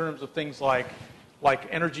 So in terms of things like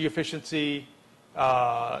energy efficiency,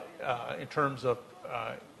 in terms of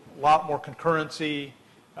a lot more concurrency,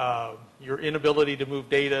 your inability to move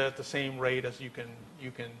data at the same rate as you can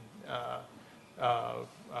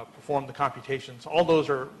perform the computations. All those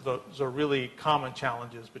are really common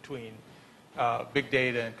challenges between big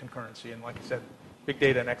data and concurrency, and like I said, big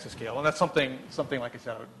data and exascale. And that's something like I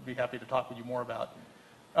said, I would be happy to talk with you more about.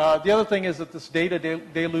 The other thing is that this data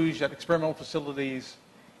deluge at experimental facilities,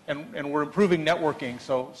 and we're improving networking,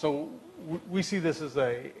 so we see this as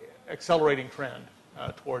a accelerating trend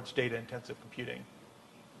towards data-intensive computing.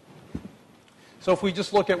 So if we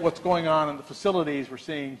just look at what's going on in the facilities, we're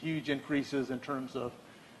seeing huge increases in terms of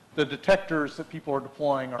the detectors that people are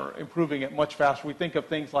deploying are improving at much faster. We think of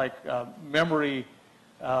things like memory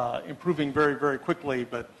improving very, very quickly,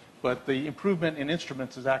 but the improvement in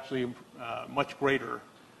instruments is actually much greater.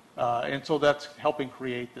 And so that's helping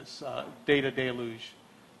create this data deluge.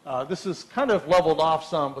 This is kind of leveled off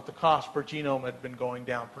some, but the cost per genome had been going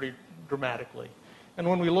down pretty dramatically. And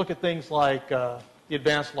when we look at things like the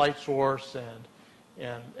advanced light source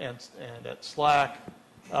and at SLAC,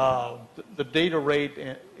 the data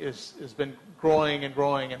rate has been growing and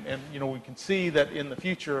growing, and you know, we can see that in the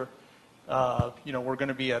future, you know, we're going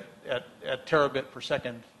to be at terabit per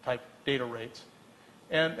second type data rates,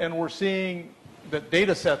 and we're seeing that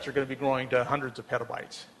data sets are going to be growing to hundreds of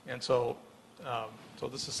petabytes, and so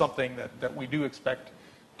this is something that we do expect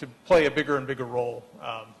to play a bigger and bigger role.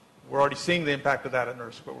 We're already seeing the impact of that at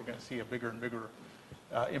NERSC, but we're going to see a bigger and bigger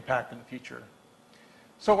impact in the future.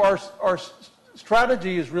 So our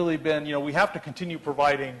strategy has really been, you know, we have to continue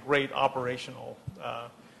providing great operational,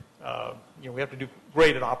 you know, we have to do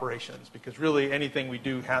great at operations, because really anything we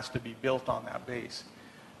do has to be built on that base.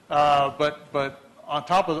 But on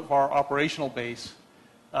top of our operational base,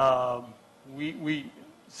 we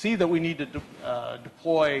see that we need to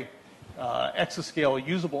deploy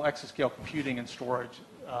usable exascale computing and storage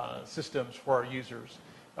systems for our users.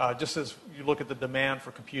 Just as you look at the demand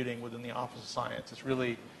for computing within the Office of Science, it's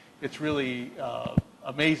really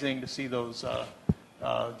amazing to see those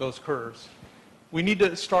curves. We need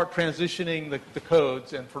to start transitioning the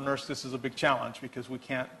codes, and for NERSC this is a big challenge because we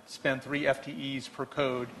can't spend 3 FTEs per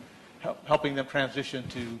code helping them transition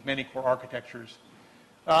to many core architectures.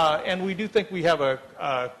 And we do think we have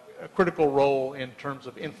a critical role in terms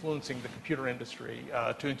of influencing the computer industry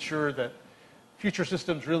to ensure that future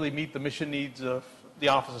systems really meet the mission needs of the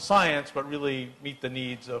Office of Science, but really meet the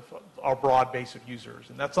needs of our broad base of users.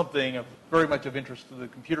 And that's something very much of interest to the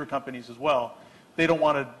computer companies as well. They don't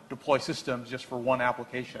want to deploy systems just for one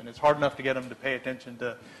application. It's hard enough to get them to pay attention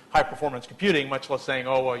to high-performance computing, much less saying,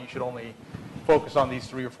 oh, well, you should only focus on these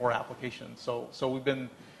 3 or 4 applications. So we've been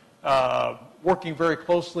working very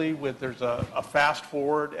closely with, there's a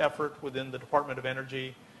fast-forward effort within the Department of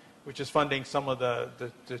Energy, which is funding some of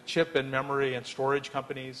the chip and memory and storage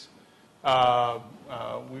companies.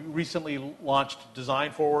 We recently launched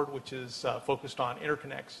Design Forward, which is focused on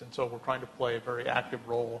interconnects, and so we're trying to play a very active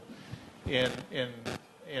role in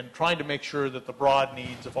trying to make sure that the broad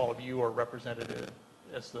needs of all of you are represented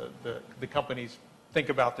as the companies think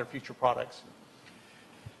about their future products.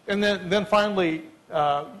 And then finally,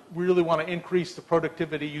 we really want to increase the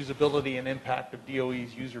productivity, usability, and impact of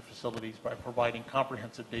DOE's user facilities by providing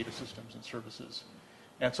comprehensive data systems and services.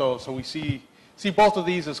 And so we see both of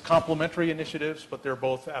these as complementary initiatives, but they're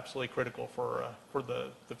both absolutely critical for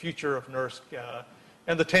the future of NERSC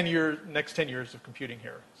and the next 10 years of computing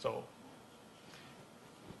here. So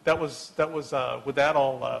that was with that,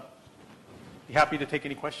 I'll be happy to take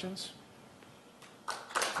any questions.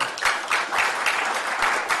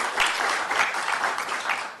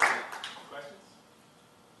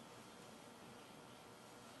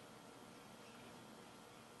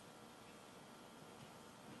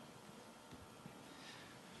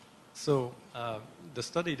 So the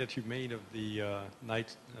study that you made of the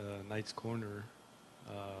Knight's Corner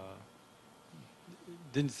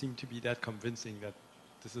didn't seem to be that convincing that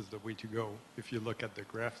this is the way to go if you look at the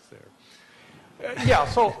graphs there. Yeah,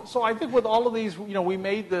 so I think with all of these, we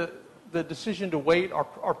made the decision to wait.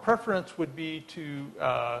 Our preference would be to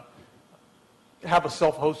have a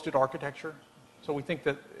self-hosted architecture. So we think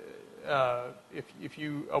that if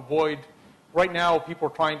you avoid, right now people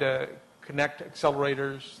are trying to connect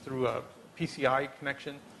accelerators through a PCI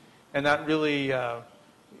connection, and that really,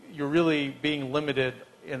 you're really being limited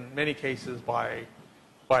in many cases by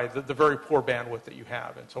the very poor bandwidth that you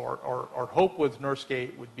have. And so our hope with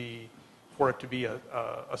NERSC would be for it to be a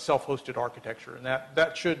self-hosted architecture, and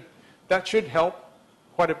that should help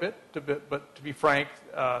quite a bit. But to be frank,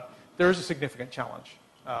 there is a significant challenge.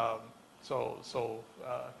 So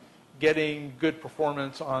getting good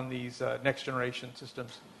performance on these next generation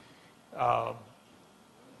systems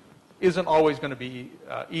isn't always going to be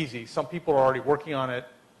easy. Some people are already working on it.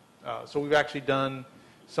 So we've actually done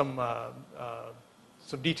some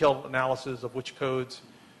detailed analysis of which codes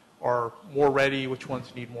are more ready, which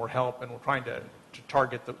ones need more help, and we're trying to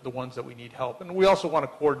target the ones that we need help. And we also want to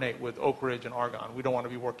coordinate with Oak Ridge and Argonne. We don't want to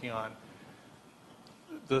be working on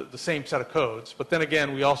the same set of codes. But then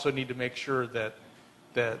again, we also need to make sure that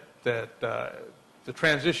the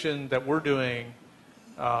transition that we're doing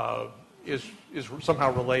is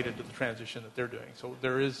somehow related to the transition that they're doing. So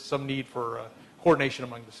there is some need for coordination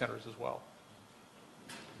among the centers as well.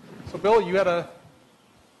 So Bill, you'd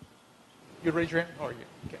raise your hand? Oh, you?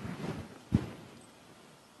 Okay.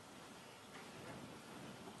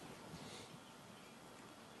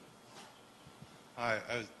 Hi,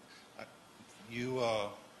 you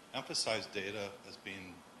emphasized data as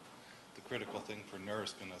being the critical thing for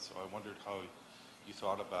NERSC, and so I wondered how you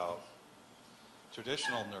thought about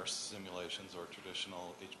traditional NERSC simulations or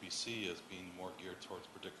traditional HPC as being more geared towards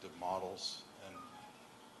predictive models, and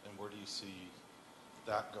where do you see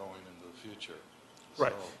that going into the future?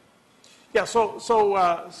 Right. Yeah.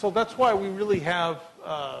 So that's why we really have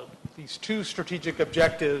these two strategic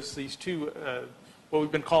objectives. These two what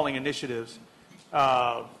we've been calling initiatives.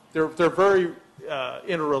 They're very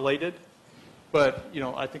interrelated, but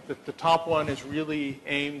I think that the top one is really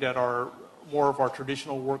aimed at more of our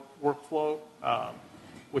traditional workflow,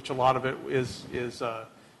 which a lot of it is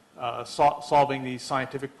solving these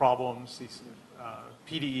scientific problems, these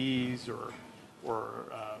PDEs or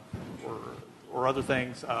other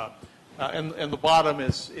things, and the bottom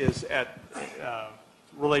is at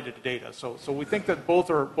related to data. So we think that both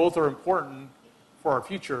are important for our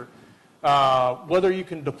future. Whether you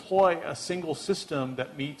can deploy a single system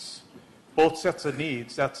that meets both sets of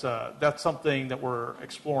needs, that's something that we're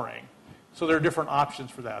exploring. So there are different options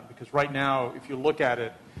for that, because right now, if you look at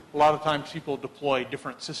it, a lot of times people deploy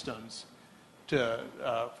different systems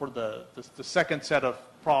for the second set of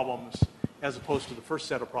problems as opposed to the first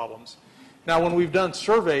set of problems. Now, when we've done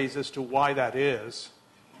surveys as to why that is,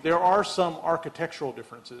 there are some architectural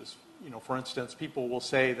differences. For instance, people will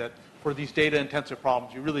say that for these data-intensive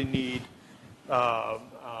problems, you really need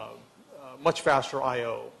much faster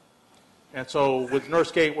I/O. And so with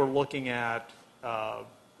NERSC, we're looking at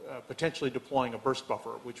potentially deploying a burst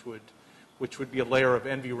buffer, which would be a layer of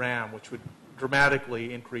NVRAM, which would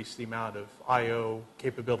dramatically increase the amount of I/O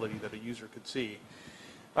capability that a user could see.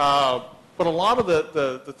 But a lot of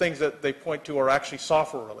the things that they point to are actually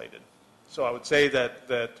software related. So I would say that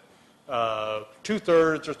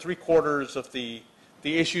 2/3 or 3/4 of the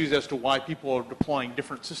issues as to why people are deploying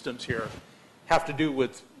different systems here have to do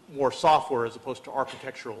with more software as opposed to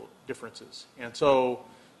architectural differences. And so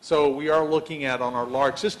we are looking at, on our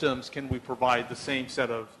large systems, can we provide the same set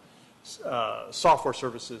of software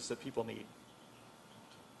services that people need?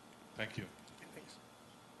 Thank you.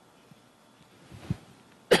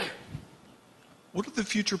 Thanks. What are the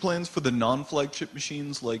future plans for the non-flagship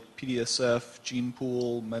machines like PDSF,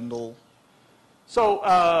 GenePool, Mendel? So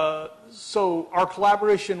our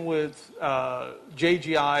collaboration with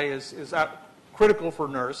JGI is critical for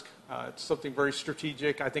NERSC. It's something very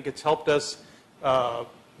strategic. I think it's helped us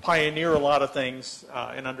pioneer a lot of things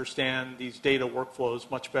and understand these data workflows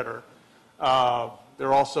much better.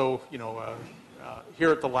 They're also,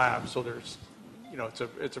 here at the lab, so there's,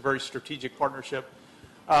 it's a very strategic partnership.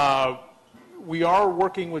 We are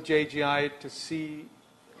working with JGI to see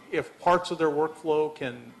if parts of their workflow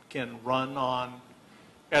can run on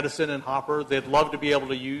Edison and Hopper. They'd love to be able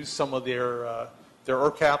to use some of their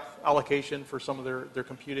ERCAP allocation for some of their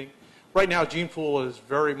computing. Right now, GenePool is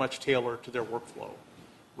very much tailored to their workflow,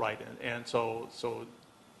 right? And so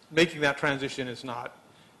making that transition is not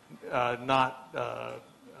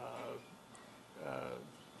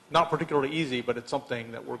particularly easy, but it's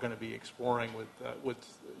something that we're going to be exploring with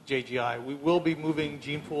JGI. We will be moving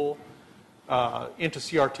GenePool into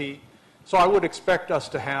CRT, so I would expect us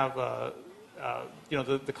to have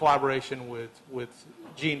the collaboration with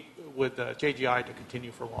JGI to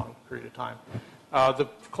continue for a long period of time. The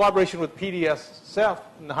collaboration with PDSF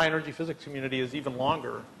in the high energy physics community is even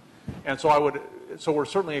longer, and so we're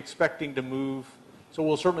certainly expecting to move. So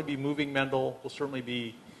we'll certainly be moving Mendel. We'll certainly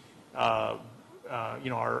be, our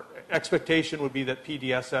expectation would be that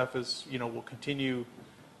PDSF is, will continue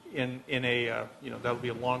in a, that'll be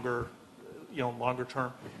a longer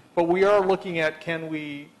term. But we are looking at can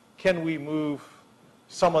we move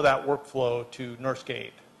some of that workflow to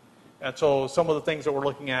NERSC. And so some of the things that we're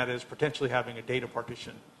looking at is potentially having a data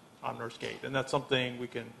partition on NERSC. And that's something we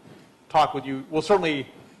can talk with you. We'll certainly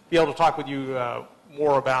be able to talk with you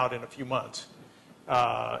more about in a few months.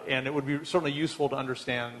 And it would be certainly useful to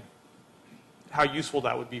understand how useful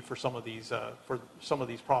that would be for some of these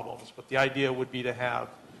problems. But the idea would be to have,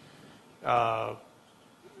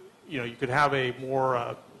 you could have a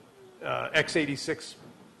more x86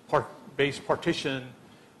 based partition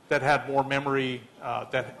that had more memory,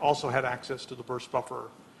 that also had access to the burst buffer,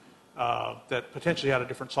 that potentially had a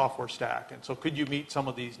different software stack. And so could you meet some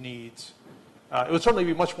of these needs? It would certainly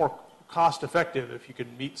be much more cost effective if you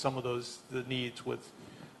could meet some of the needs with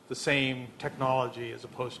the same technology as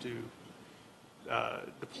opposed to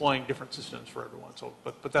deploying different systems for everyone. So,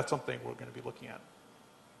 but that's something we're going to be looking at.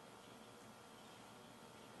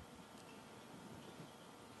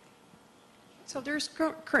 So there's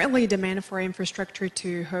currently demand for infrastructure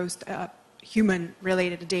to host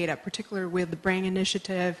human-related data, particularly with the BRAIN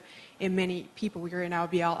initiative, and many people here in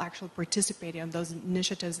LBL actually participating in those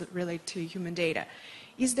initiatives that relate to human data.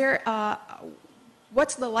 Is there,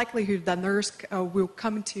 what's the likelihood that NERSC will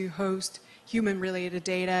come to host human-related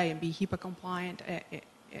data and be HIPAA compliant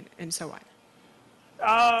and so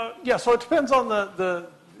on? Yeah, so it depends on the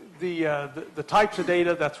types of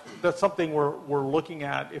data. That's something we're looking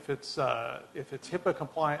at. If it's HIPAA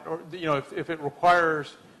compliant, or if it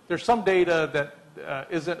requires, there's some data that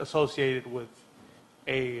isn't associated with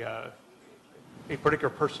a particular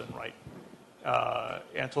person, right?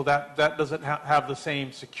 And so that doesn't have the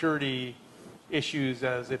same security issues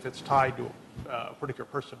as if it's tied to a particular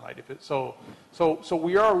person, right? So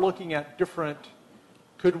we are looking at different.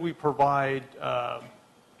 Could we provide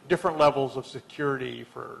different levels of security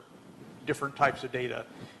for different types of data?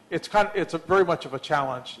 It's very much of a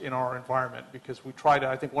challenge in our environment because we try to.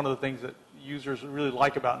 I think one of the things that users really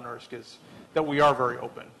like about NERSC is that we are very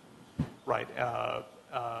open, right?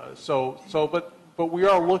 But we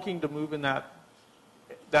are looking to move in that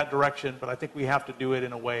direction. But I think we have to do it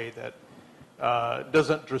in a way that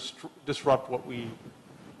doesn't disrupt what we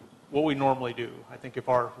normally do. I think if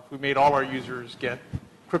we made all our users get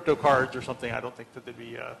crypto cards or something, I don't think that they'd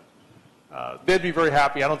be very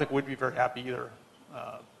happy. I don't think we'd be very happy either.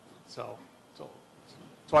 So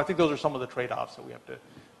I think those are some of the trade-offs that we have to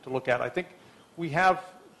look at. I think we have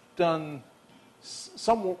done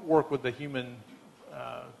some work with the human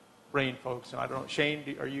brain folks, and I don't know,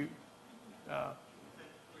 Shane, are you? We've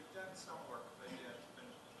done some work, but yeah, it's been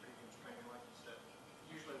pretty constraining, like you said.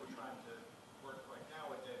 Usually we're trying to work right now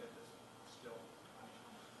with data that's still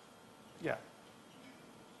uncommon. Yeah.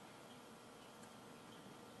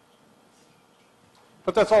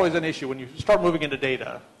 But that's always an issue when you start moving into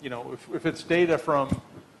data. If it's data from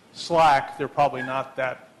Slack, they're probably not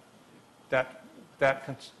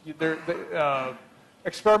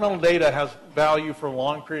experimental data has value for a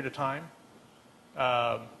long period of time.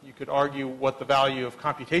 You could argue what the value of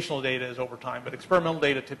computational data is over time, but experimental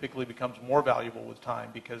data typically becomes more valuable with time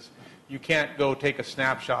because you can't go take a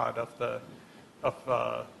snapshot of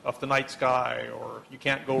the night sky, or you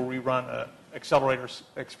can't go rerun an accelerator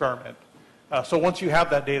experiment. So once you have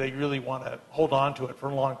that data, you really want to hold on to it for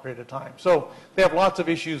a long period of time. So they have lots of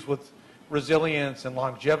issues with resilience and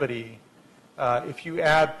longevity. If you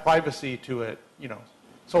add privacy to it,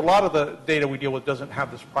 so a lot of the data we deal with doesn't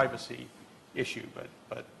have this privacy issue,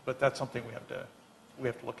 but that's something we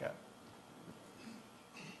have to look at.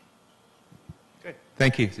 Okay.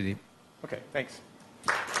 Thank you, Sudip. Okay, thanks.